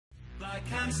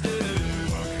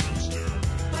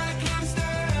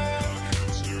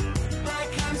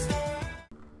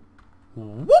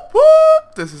Whoop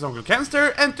whoop! This is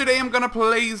Onkelkenster, and today I'm gonna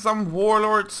play some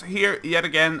Warlords here yet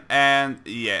again, and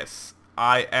yes,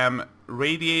 I am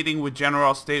radiating with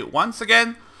generosity once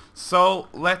again, so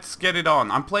let's get it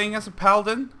on. I'm playing as a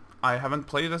Paladin. I haven't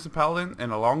played as a Paladin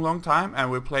in a long time,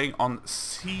 and we're playing on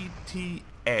CTF,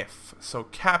 so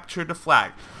capture the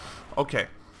flag. Okay,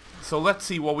 so let's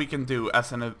see what we can do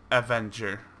as an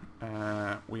Avenger.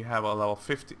 We have a level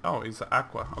 50. Oh, he's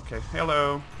Aqua. Okay,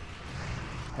 hello.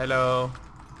 Hello.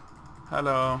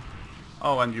 Hello.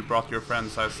 Oh, and you brought your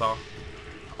friends, I saw.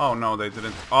 Oh, no, they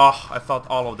didn't. Oh, I thought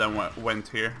all of them went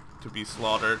here to be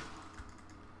slaughtered.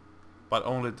 But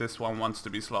only this one wants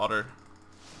to be slaughtered.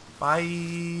 Bye.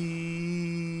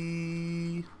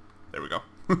 There we go.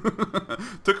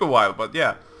 Took a while, but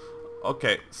yeah.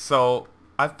 Okay, so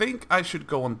I think I should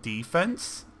go on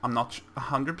defense. I'm not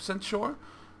 100% sure,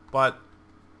 but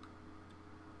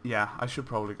yeah, I should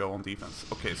probably go on defense.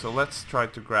 Okay, so let's try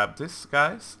to grab this,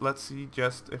 guys. Let's see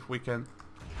just if we can...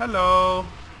 Hello!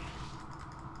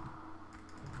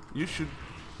 You should...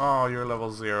 Oh, you're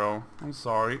level 0. I'm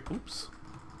sorry. Oops.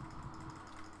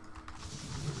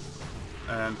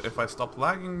 And if I stop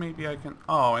lagging, maybe I can...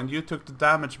 Oh, and you took the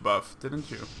damage buff,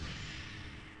 didn't you?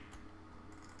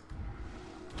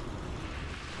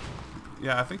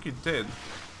 Yeah, I think you did.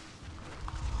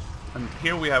 And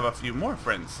here we have a few more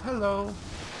friends. Hello!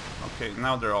 Okay,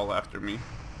 now they're all after me.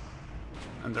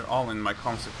 And they're all in my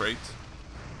consecrate.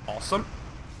 Awesome.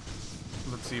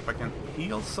 Let's see if I can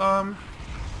heal some.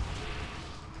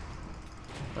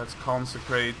 Let's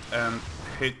consecrate and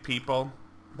hit people.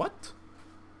 What?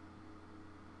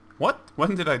 What?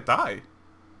 When did I die?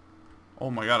 Oh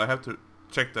my god, I have to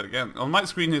check that again. On my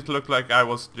screen it looked like I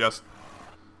was just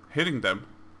hitting them.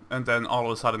 And then all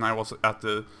of a sudden I was at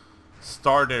the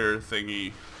starter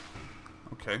thingy.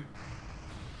 Okay.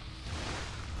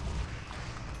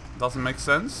 Doesn't make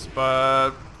sense,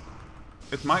 but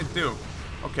it might do.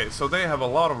 Okay, so they have a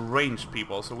lot of ranged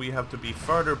people, so we have to be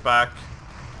further back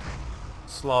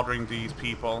slaughtering these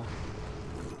people.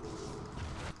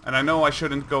 And I know I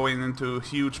shouldn't go into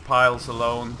huge piles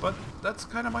alone, but that's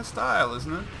kind of my style,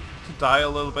 isn't it? To die a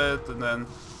little bit and then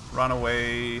run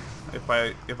away if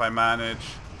I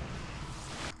manage.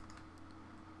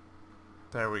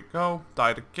 There we go.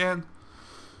 Died again.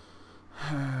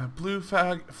 Blue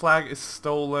flag is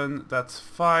stolen. That's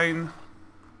fine.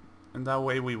 And that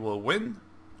way we will win.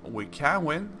 We can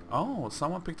win. Oh,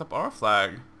 someone picked up our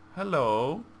flag.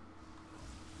 Hello.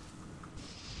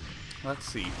 Let's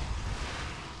see.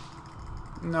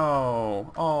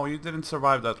 No. Oh, you didn't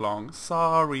survive that long.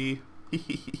 Sorry.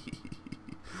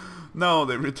 No,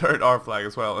 they returned our flag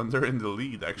as well, and they're in the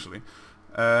lead actually.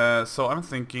 So I'm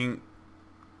thinking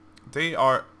they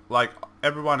are like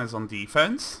everyone is on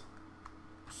defense.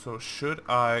 So should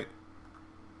I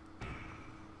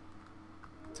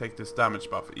take this damage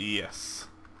buff? Yes.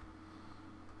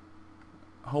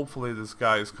 Hopefully this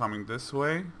guy is coming this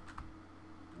way.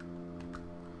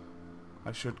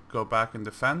 I should go back and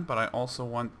defend, but I also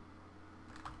want...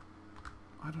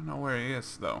 I don't know where he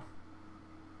is though.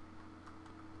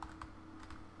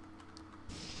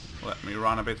 Let me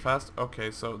run a bit fast. Okay,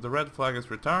 so the red flag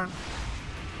is returned.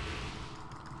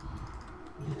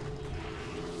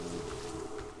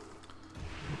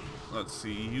 Let's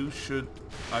see,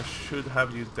 I should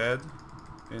have you dead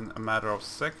in a matter of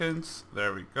seconds.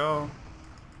 There we go.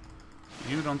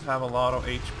 You don't have a lot of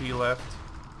HP left.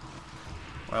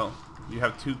 Well, you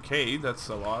have 2k, that's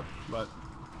a lot, but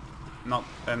not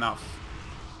enough.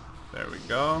 There we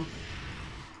go.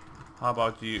 How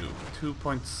about you?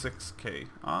 2.6k.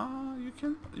 Ah, you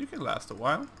can last a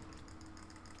while.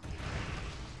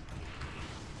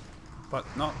 But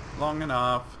not long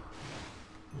enough.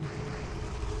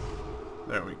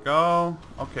 There we go.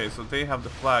 Okay, so they have the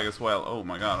flag as well. Oh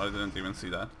my god, I didn't even see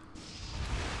that.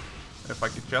 If I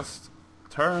could just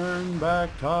turn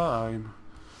back time.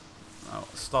 Now,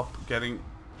 stop getting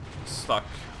stuck.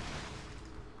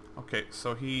 Okay,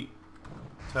 so he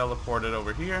teleported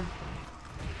over here.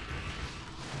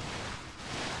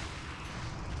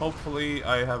 Hopefully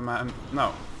I have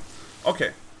no.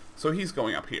 Okay, so he's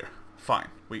going up here. Fine,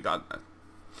 we got that.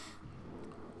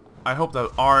 I hope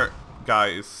that our guy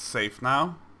is safe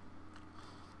now,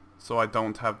 so I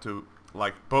don't have to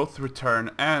like both return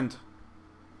and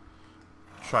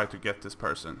try to get this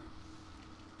person.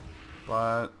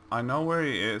 But I know where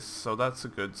he is, so that's a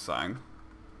good sign.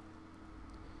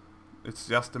 It's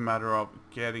just a matter of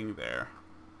getting there.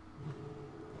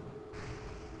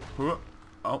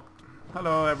 Oh,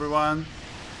 hello everyone.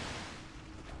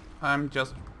 I'm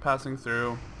just passing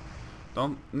through.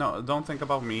 Don't think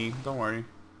about me. Don't worry.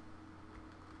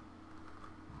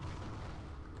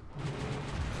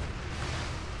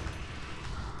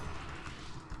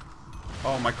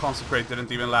 Oh, my consecrate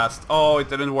didn't even last. Oh, it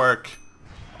didn't work.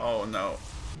 Oh no.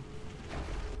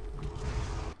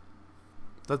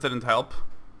 That didn't help.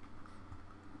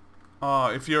 Oh,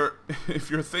 if your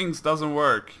things doesn't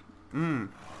work.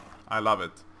 I love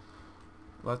it.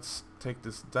 Let's take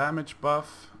this damage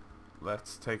buff.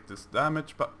 Let's take this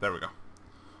damage buff. There we go.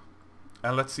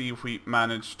 And let's see if we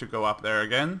manage to go up there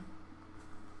again.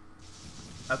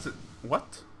 That's it.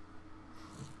 What?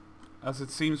 As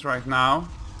it seems right now,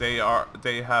 they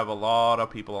have a lot of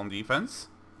people on defense,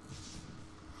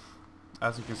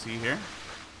 as you can see here.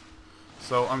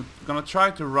 So I'm gonna try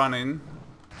to run in.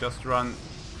 Just run.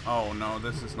 Oh no,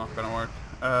 this is not gonna work.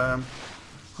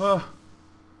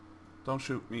 Don't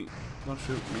shoot me. Don't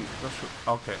shoot me. Don't shoot.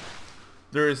 Okay.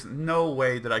 There is no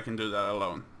way that I can do that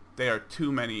alone. They are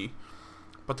too many.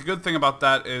 But the good thing about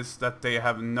that is that they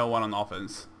have no one on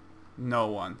offense. No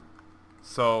one.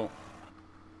 So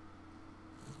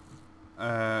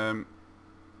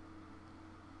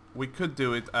we could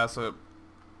do it as a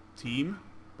team,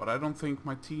 but I don't think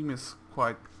my team is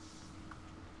quite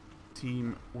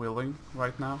team willing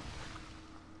right now.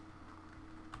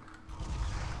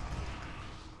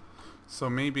 So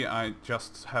maybe I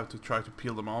just have to try to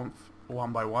peel them off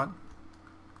one by one.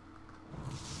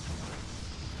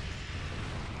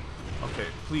 Okay,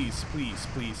 please, please,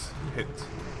 please hit.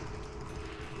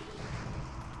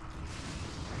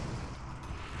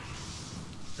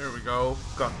 There we go.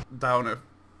 Got down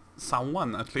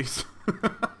someone at least.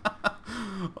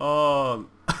 Oh,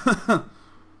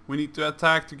 we need to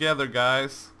attack together,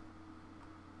 guys.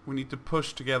 We need to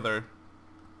push together.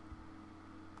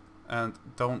 And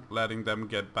don't letting them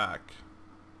get back.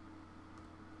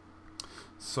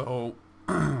 So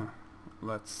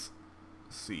let's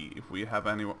see if we have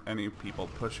any people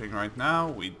pushing right now.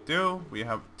 We do. We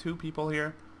have 2 people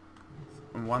here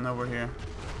and 1 over here.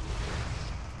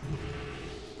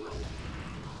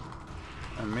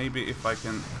 And maybe if I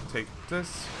can take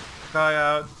this guy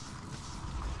out.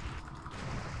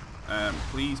 And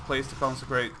please place the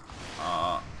consecrate.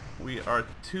 We are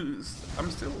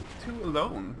I'm still too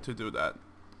alone to do that.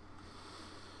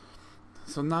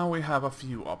 So now we have a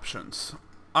few options.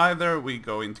 Either we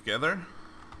go in together.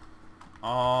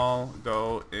 All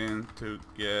go in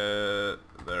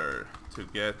together to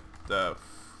get the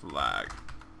flag.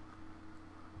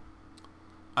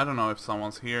 I don't know if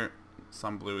someone's here.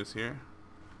 Some blue is here.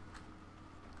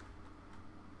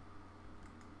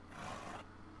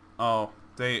 Oh,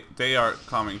 they are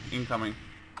coming, incoming.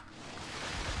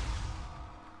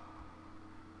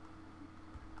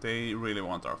 They really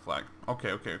want our flag. Okay,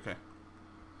 okay, okay.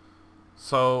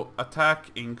 So,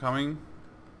 attack incoming.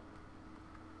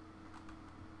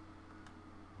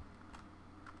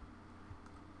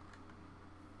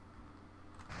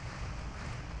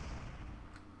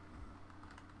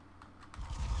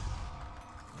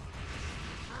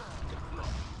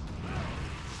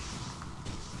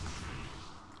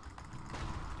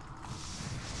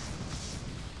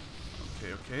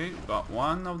 Okay, okay, got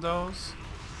 1 of those.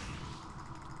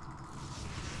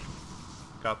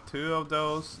 Got 2 of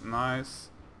those, nice.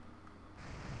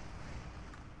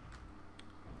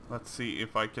 Let's see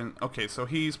if I can... Okay, so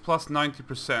he's plus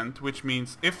 90%, which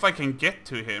means if I can get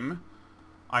to him,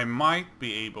 I might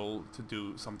be able to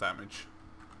do some damage.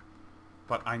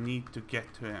 But I need to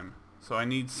get to him. So I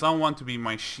need someone to be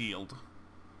my shield.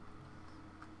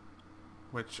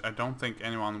 Which I don't think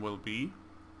anyone will be.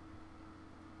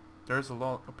 There's a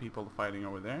lot of people fighting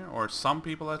over there, or some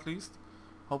people at least.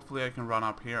 Hopefully I can run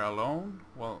up here alone,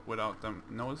 well, without them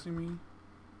noticing me.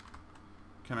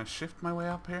 Can I shift my way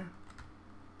up here?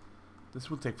 This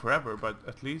will take forever, but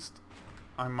at least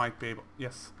I might be able...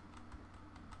 Yes.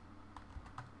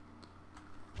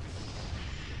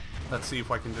 Let's see if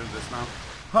I can do this now.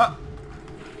 Ha!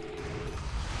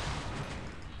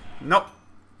 Nope.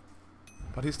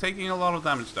 But he's taking a lot of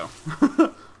damage though.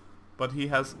 But he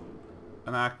has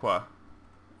an aqua.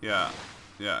 Yeah,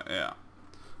 yeah, yeah.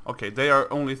 Okay, they are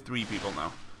only 3 people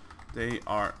now. They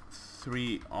are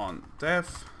 3 on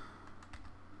death.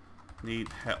 Need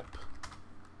help.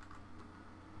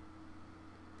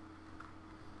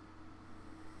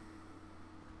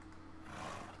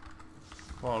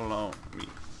 Follow me.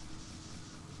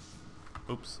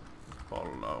 Oops.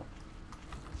 Follow.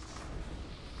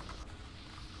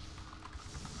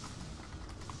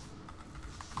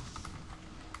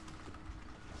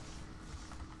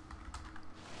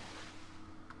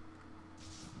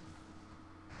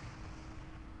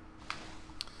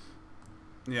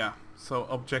 Yeah, so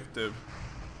objective.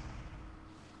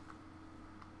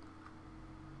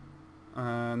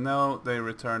 No, they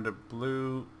returned a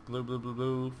blue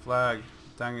flag.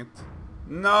 Dang it.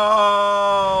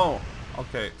 No!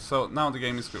 Okay, so now the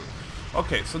game is screwed.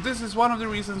 Okay, so this is one of the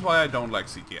reasons why I don't like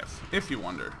CTF. If you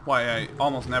wonder why I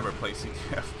almost never play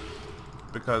CTF.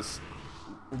 Because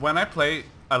when I play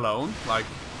alone, like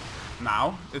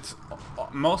now, it's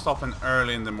most often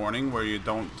early in the morning where you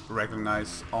don't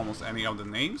recognize almost any of the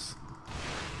names.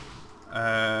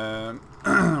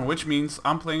 Which means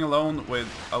I'm playing alone with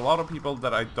a lot of people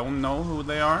that I don't know who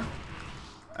they are.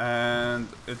 And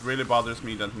it really bothers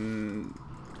me that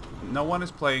no one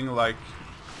is playing like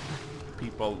the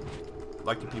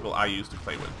people I used to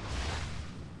play with.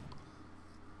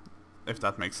 If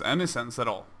that makes any sense at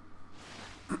all.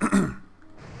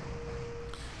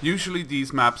 Usually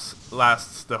these maps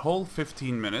lasts the whole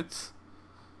 15 minutes,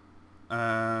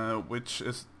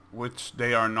 which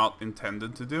they are not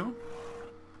intended to do.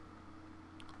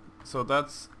 So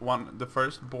that's the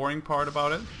first boring part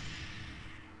about it.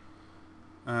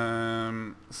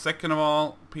 Second of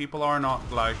all, people are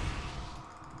not like...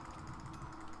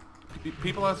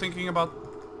 People are thinking about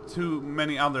too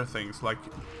many other things, like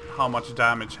how much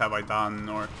damage have I done,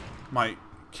 or my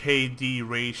KD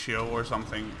ratio or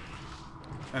something.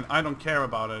 And I don't care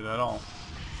about it at all.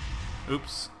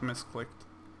 Oops, misclicked.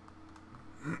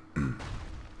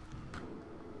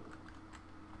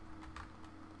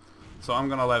 So I'm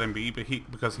gonna let him be,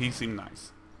 because he seemed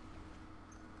nice.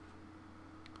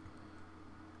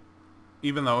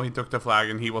 Even though he took the flag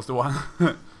and he was the one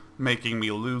making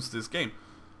me lose this game.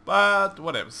 But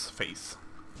whatever's face.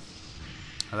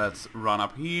 Let's run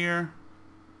up here.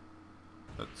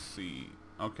 Let's see.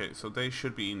 Okay, so they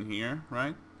should be in here,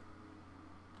 right?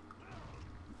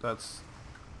 That's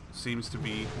seems to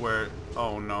be where...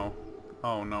 Oh no.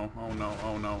 Oh no, oh no,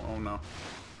 oh no, oh no.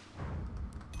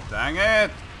 Dang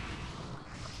it!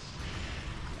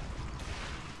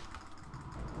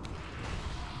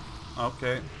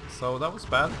 Okay, so that was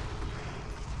bad.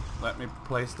 Let me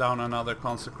place down another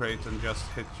consecrate and just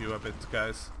hit you a bit,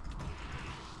 guys.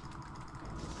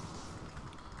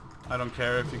 I don't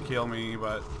care if you kill me,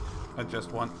 but I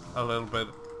just want a little bit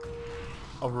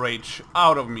of rage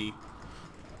out of me.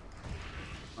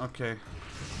 Okay.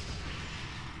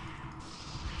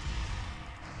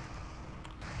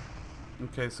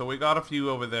 Okay, so we got a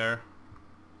few over there.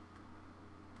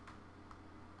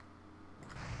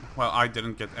 Well, I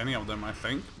didn't get any of them, I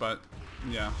think, but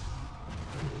yeah.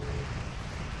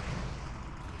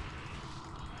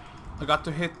 I got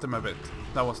to hit them a bit.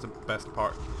 That was the best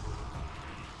part.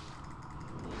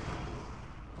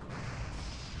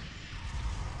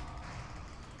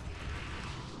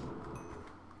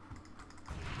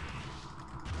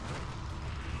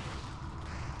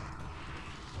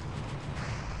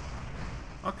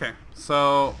 Okay,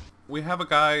 so we have a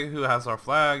guy who has our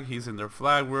flag. He's in their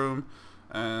flag room.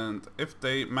 And if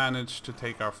they manage to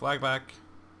take our flag back,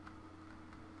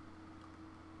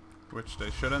 which they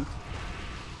shouldn't,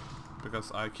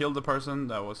 because I killed the person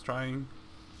that was trying,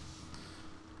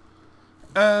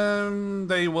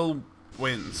 they will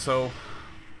win. So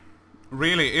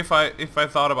really, if I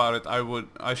thought about it,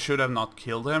 I should have not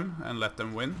killed him and let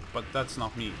them win. But that's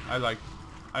not me. I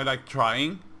like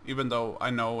trying, even though I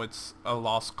know it's a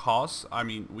lost cause. I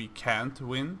mean, we can't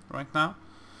win right now.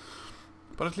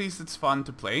 But at least it's fun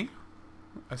to play.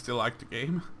 I still like the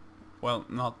game. Well,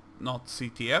 not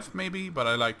CTF maybe, but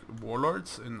I like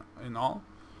Warlords in all.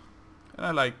 And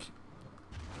I like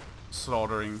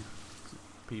slaughtering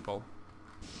people.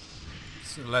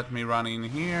 So let me run in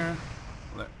here.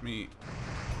 Let me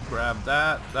grab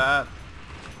that,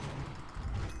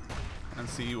 and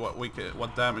see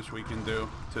what damage we can do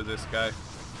to this guy.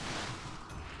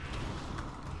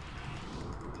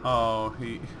 Oh,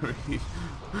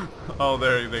 oh,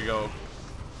 there they go.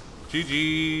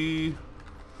 GG.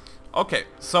 Okay,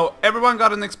 so everyone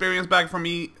got an experience back from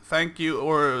me. Thank you,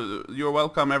 or you're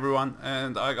welcome, everyone.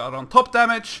 And I got on top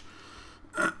damage,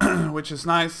 which is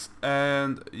nice.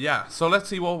 And yeah, so let's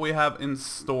see what we have in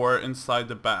store inside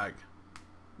the bag.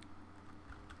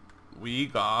 We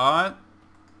got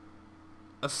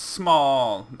a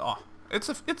small... Oh, it's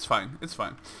fine. It's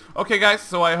fine. Okay, guys,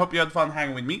 so I hope you had fun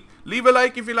hanging with me. Leave a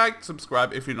like if you liked,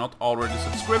 subscribe if you're not already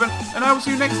subscribed, and I will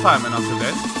see you next time. And until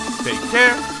then, take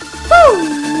care.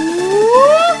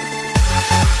 Woo!